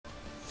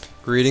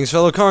Greetings,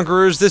 fellow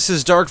conquerors, this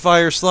is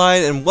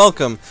darkfireslide, and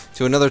welcome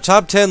to another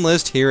top 10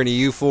 list here in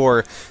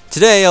EU4.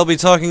 Today I'll be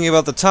talking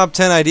about the top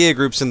 10 idea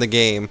groups in the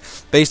game,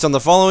 based on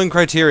the following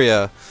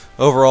criteria: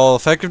 overall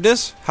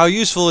effectiveness, how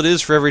useful it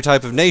is for every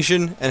type of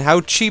nation, and how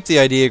cheap the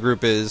idea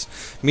group is,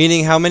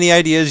 meaning how many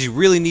ideas you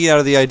really need out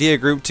of the idea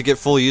group to get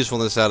full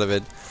usefulness out of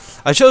it.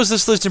 I chose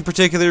this list in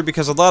particular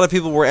because a lot of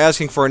people were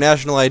asking for a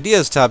National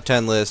Ideas top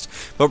 10 list,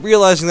 but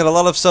realizing that a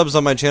lot of subs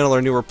on my channel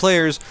are newer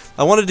players,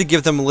 I wanted to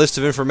give them a list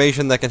of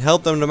information that can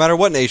help them no matter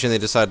what nation they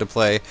decide to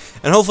play,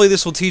 and hopefully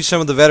this will teach some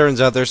of the veterans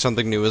out there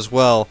something new as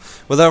well.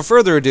 Without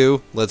further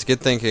ado, let's get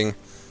thinking.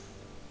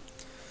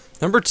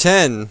 Number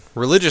 10.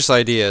 Religious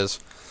Ideas.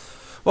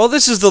 While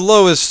this is the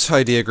lowest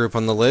idea group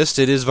on the list,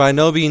 it is by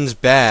no means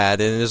bad,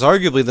 and it is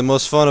arguably the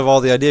most fun of all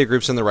the idea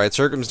groups in the right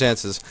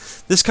circumstances.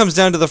 This comes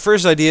down to the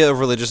first idea of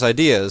religious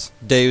ideas,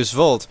 Deus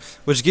Vult,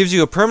 which gives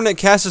you a permanent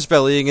casus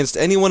belli against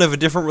anyone of a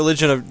different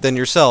religion than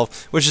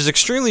yourself, which is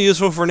extremely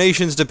useful for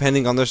nations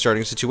depending on their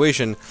starting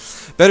situation.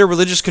 Better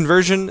religious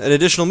conversion, an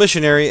additional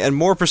missionary, and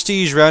more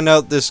prestige round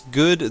out this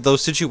good, though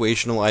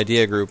situational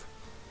idea group.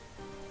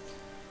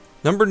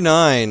 Number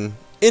 9.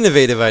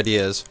 Innovative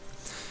Ideas.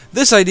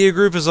 This idea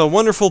group is a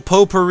wonderful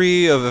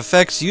potpourri of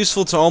effects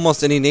useful to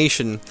almost any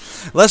nation.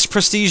 Less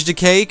prestige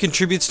decay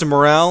contributes to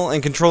morale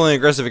and controlling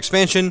aggressive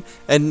expansion,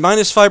 and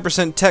minus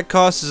 5% tech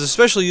cost is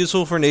especially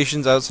useful for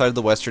nations outside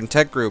the Western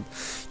tech group.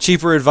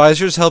 Cheaper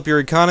advisors help your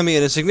economy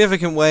in a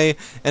significant way,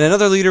 and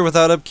another leader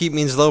without upkeep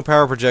means low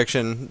power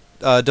projection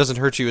doesn't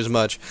hurt you as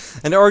much.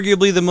 And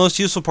arguably the most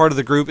useful part of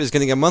the group is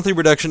getting a monthly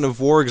reduction of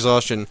war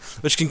exhaustion,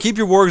 which can keep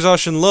your war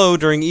exhaustion low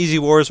during easy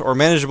wars or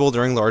manageable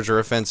during larger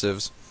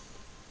offensives.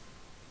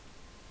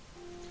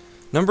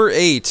 Number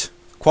 8.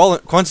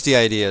 Quantity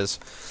Ideas.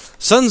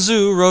 Sun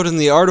Tzu wrote in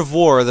The Art of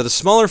War that a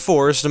smaller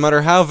force, no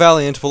matter how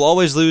valiant, will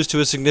always lose to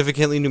a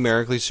significantly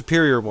numerically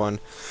superior one.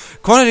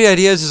 Quantity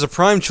Ideas is a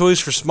prime choice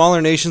for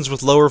smaller nations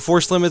with lower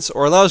force limits,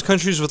 or allows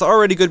countries with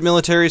already good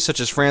militaries such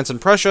as France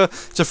and Prussia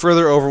to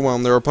further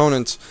overwhelm their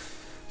opponents.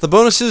 The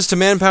bonuses to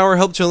manpower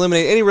help to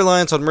eliminate any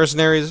reliance on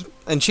mercenaries,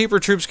 and cheaper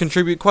troops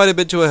contribute quite a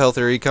bit to a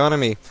healthier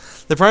economy.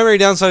 The primary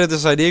downside of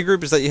this idea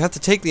group is that you have to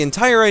take the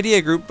entire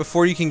idea group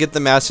before you can get the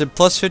massive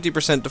plus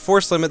 50% to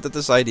force limit that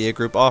this idea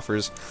group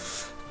offers.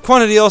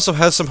 Quantity also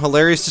has some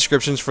hilarious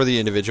descriptions for the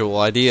individual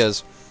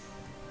ideas.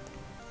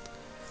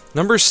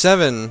 Number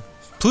 7.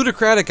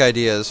 Plutocratic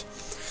Ideas.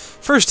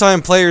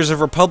 First-time players of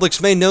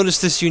republics may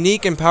notice this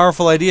unique and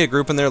powerful idea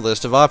group in their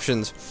list of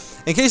options.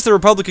 In case the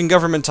Republican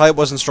government type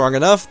wasn't strong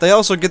enough, they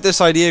also get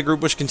this idea group,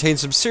 which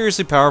contains some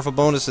seriously powerful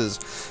bonuses.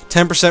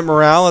 10%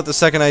 morale at the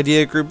second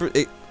idea group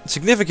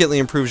significantly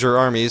improves your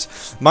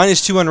armies,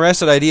 minus 2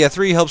 unrest at idea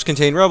 3 helps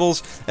contain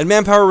rebels, and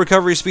manpower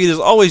recovery speed is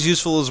always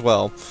useful as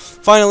well.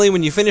 Finally,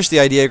 when you finish the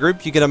idea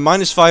group, you get a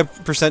minus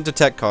 5% to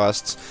tech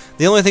costs.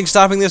 The only thing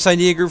stopping this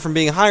idea group from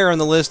being higher on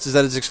the list is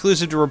that it's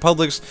exclusive to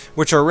republics,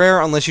 which are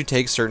rare unless you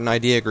take certain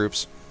idea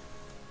groups.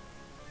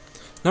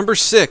 Number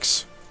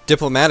 6.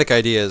 Diplomatic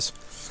Ideas.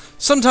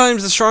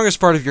 Sometimes the strongest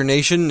part of your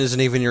nation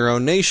isn't even your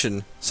own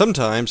nation.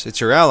 Sometimes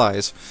it's your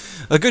allies.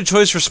 A good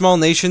choice for small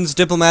nations,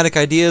 Diplomatic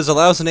Ideas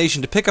allows a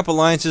nation to pick up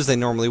alliances they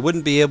normally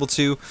wouldn't be able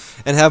to,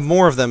 and have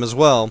more of them as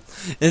well.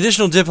 An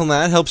additional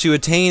diplomat helps you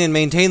attain and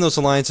maintain those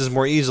alliances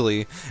more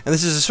easily, and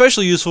this is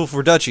especially useful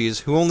for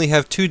duchies, who only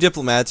have 2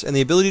 diplomats and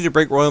the ability to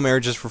break royal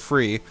marriages for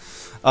free.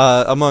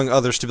 Among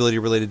other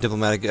stability-related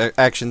diplomatic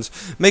actions,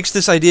 makes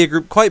this idea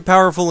group quite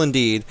powerful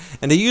indeed,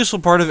 and a useful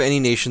part of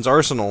any nation's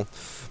arsenal.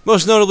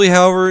 Most notably,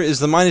 however, is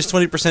the minus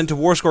 20% to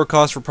war score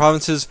cost for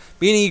provinces,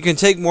 meaning you can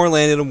take more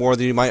land in a war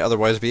than you might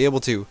otherwise be able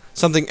to,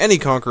 something any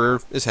conqueror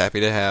is happy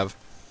to have.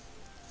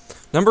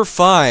 Number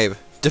 5.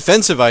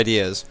 Defensive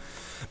Ideas.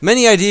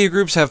 Many idea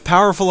groups have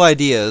powerful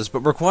ideas,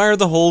 but require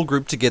the whole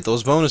group to get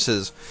those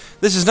bonuses.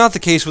 This is not the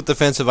case with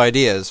defensive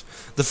ideas.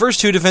 The first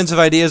 2 defensive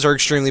ideas are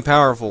extremely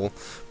powerful.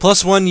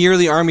 Plus 1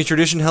 yearly army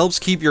tradition helps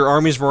keep your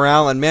army's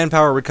morale and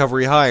manpower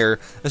recovery higher,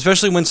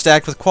 especially when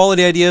stacked with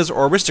quality ideas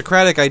or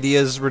aristocratic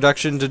ideas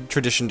reduction to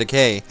tradition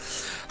decay.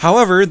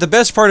 However, the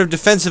best part of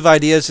defensive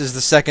ideas is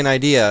the second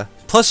idea,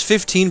 plus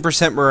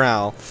 15%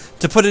 morale.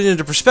 To put it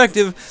into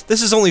perspective,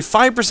 this is only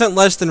 5%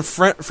 less than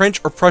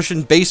French or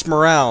Prussian base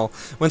morale.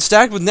 When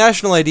stacked with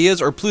national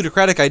ideas or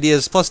plutocratic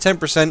ideas plus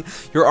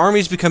 10%, your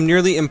armies become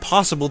nearly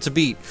impossible to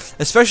beat,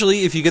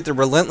 especially if you get the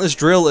Relentless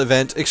Drill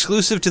event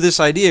exclusive to this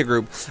idea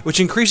group, which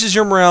increases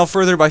your morale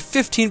further by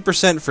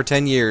 15% for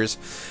 10 years.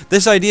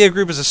 This idea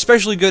group is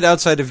especially good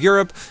outside of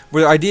Europe,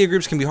 where idea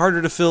groups can be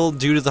harder to fill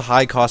due to the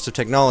high cost of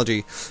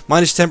technology.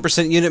 Minus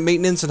 10% unit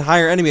maintenance and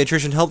higher enemy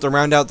attrition help to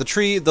round out the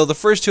tree, though the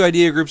first two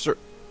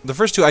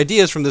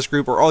ideas from this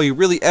group are all you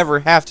really ever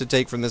have to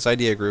take from this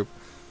idea group.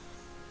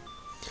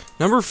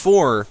 Number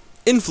 4.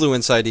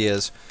 Influence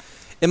Ideas.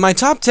 In my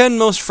top 10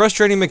 most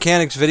frustrating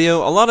mechanics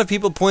video, a lot of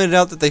people pointed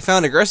out that they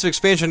found aggressive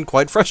expansion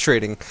quite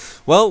frustrating.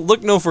 Well,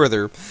 look no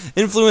further.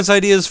 Influence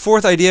Idea's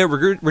fourth idea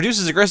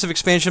reduces aggressive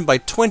expansion by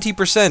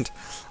 20%.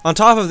 On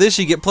top of this,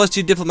 you get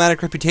 +2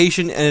 diplomatic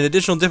reputation and an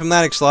additional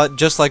diplomatic slot,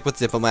 just like with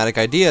diplomatic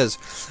ideas.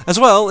 As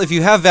well, if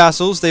you have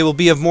vassals, they will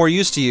be of more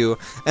use to you,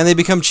 and they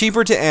become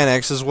cheaper to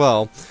annex as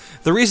well.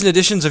 The recent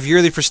additions of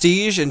yearly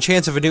prestige and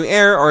chance of a new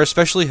heir are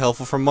especially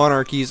helpful for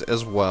monarchies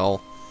as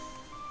well.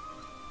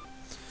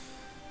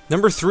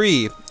 Number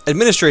 3.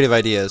 Administrative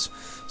ideas.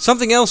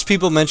 Something else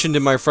people mentioned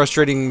in my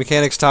frustrating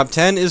mechanics top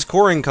 10 is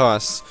coring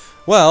costs.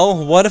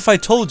 Well, what if I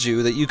told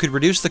you that you could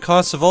reduce the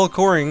costs of all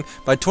coring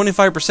by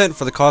 25%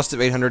 for the cost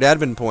of 800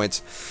 admin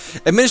points?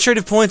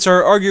 Administrative points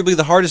are arguably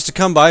the hardest to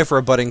come by for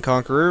a budding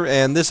conqueror,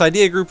 and this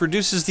idea group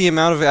reduces the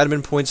amount of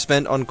admin points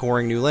spent on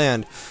coring new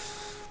land.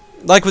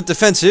 Like with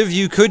defensive,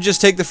 you could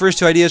just take the first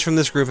 2 ideas from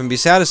this group and be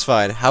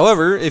satisfied.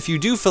 However, if you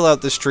do fill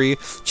out this tree,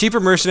 cheaper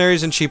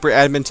mercenaries and cheaper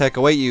admin tech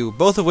await you,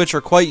 both of which are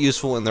quite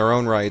useful in their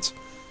own rights.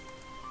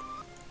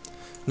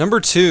 Number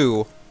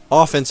 2.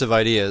 Offensive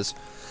ideas.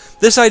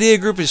 This idea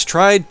group is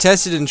tried,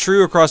 tested, and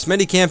true across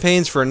many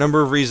campaigns for a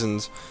number of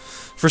reasons.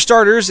 For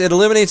starters, it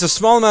eliminates a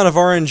small amount of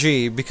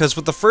RNG, because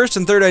with the first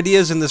and third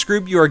ideas in this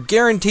group, you are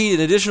guaranteed an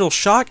additional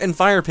shock and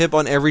fire pip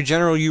on every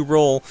general you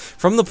roll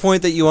from the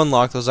point that you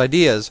unlock those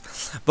ideas.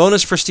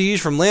 Bonus prestige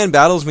from land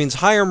battles means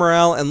higher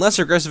morale and less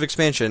aggressive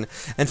expansion,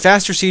 and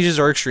faster sieges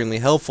are extremely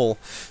helpful.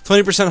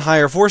 20%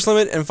 higher force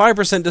limit and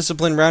 5%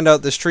 discipline round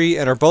out this tree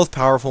and are both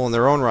powerful in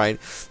their own right.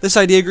 This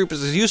idea group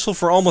is useful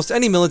for almost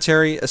any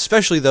military,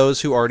 especially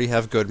those who already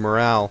have good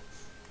morale.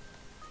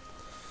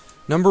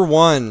 Number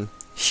 1.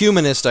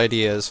 Humanist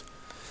ideas.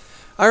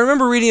 I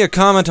remember reading a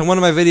comment on one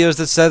of my videos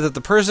that said that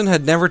the person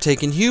had never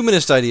taken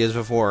humanist ideas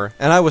before,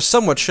 and I was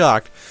somewhat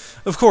shocked.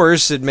 Of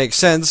course, it makes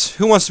sense.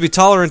 Who wants to be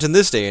tolerant in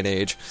this day and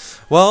age?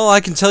 Well,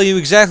 I can tell you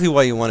exactly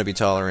why you want to be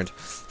tolerant.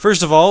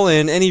 First of all,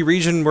 in any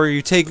region where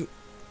you take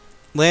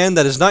land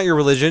that is not your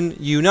religion,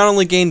 you not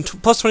only gain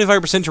plus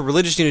 25% to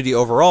religious unity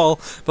overall,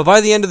 but by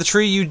the end of the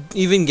tree you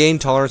even gain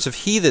tolerance of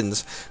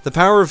heathens. The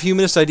power of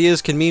humanist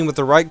ideas can mean with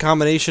the right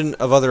combination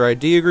of other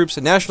idea groups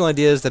and national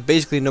ideas that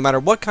basically no matter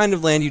what kind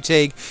of land you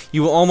take,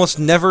 you will almost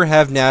never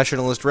have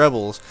nationalist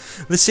rebels.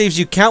 This saves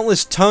you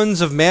countless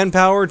tons of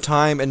manpower,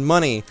 time, and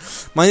money.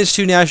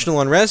 -2 national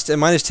unrest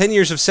and -10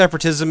 years of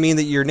separatism mean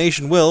that your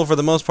nation will, for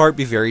the most part,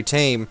 be very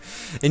tame.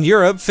 In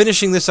Europe,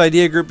 finishing this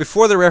idea group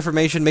before the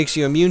Reformation makes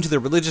you immune to the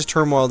religious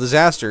turmoil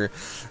disaster,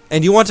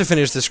 and you want to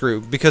finish this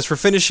group, because for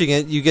finishing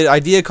it, you get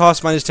idea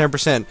cost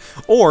 -10%,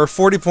 or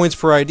 40 points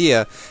per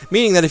idea,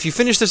 meaning that if you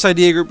finish this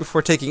idea group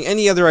before taking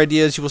any other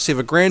ideas, you will save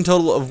a grand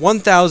total of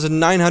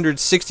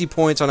 1,960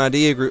 points on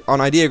idea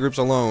groups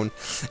alone.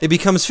 It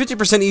becomes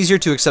 50% easier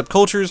to accept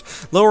cultures,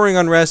 lowering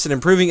unrest and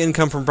improving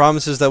income from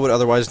provinces that would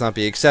otherwise not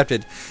be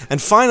accepted.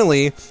 And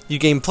finally, you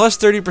gain plus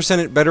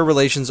 30% better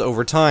relations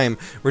over time,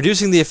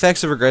 reducing the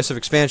effects of aggressive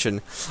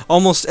expansion.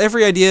 Almost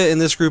every idea in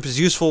this group is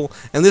useful,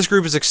 and this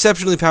group is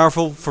exceptionally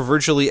powerful for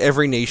virtually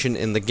every nation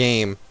in the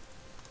game.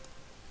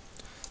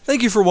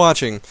 Thank you for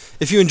watching.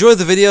 If you enjoyed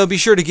the video, be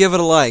sure to give it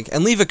a like,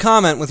 and leave a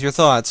comment with your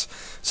thoughts.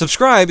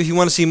 Subscribe if you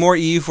want to see more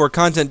EU4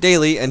 content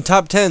daily and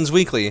top 10s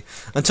weekly.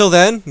 Until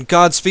then,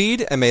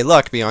 Godspeed, and may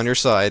luck be on your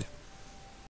side.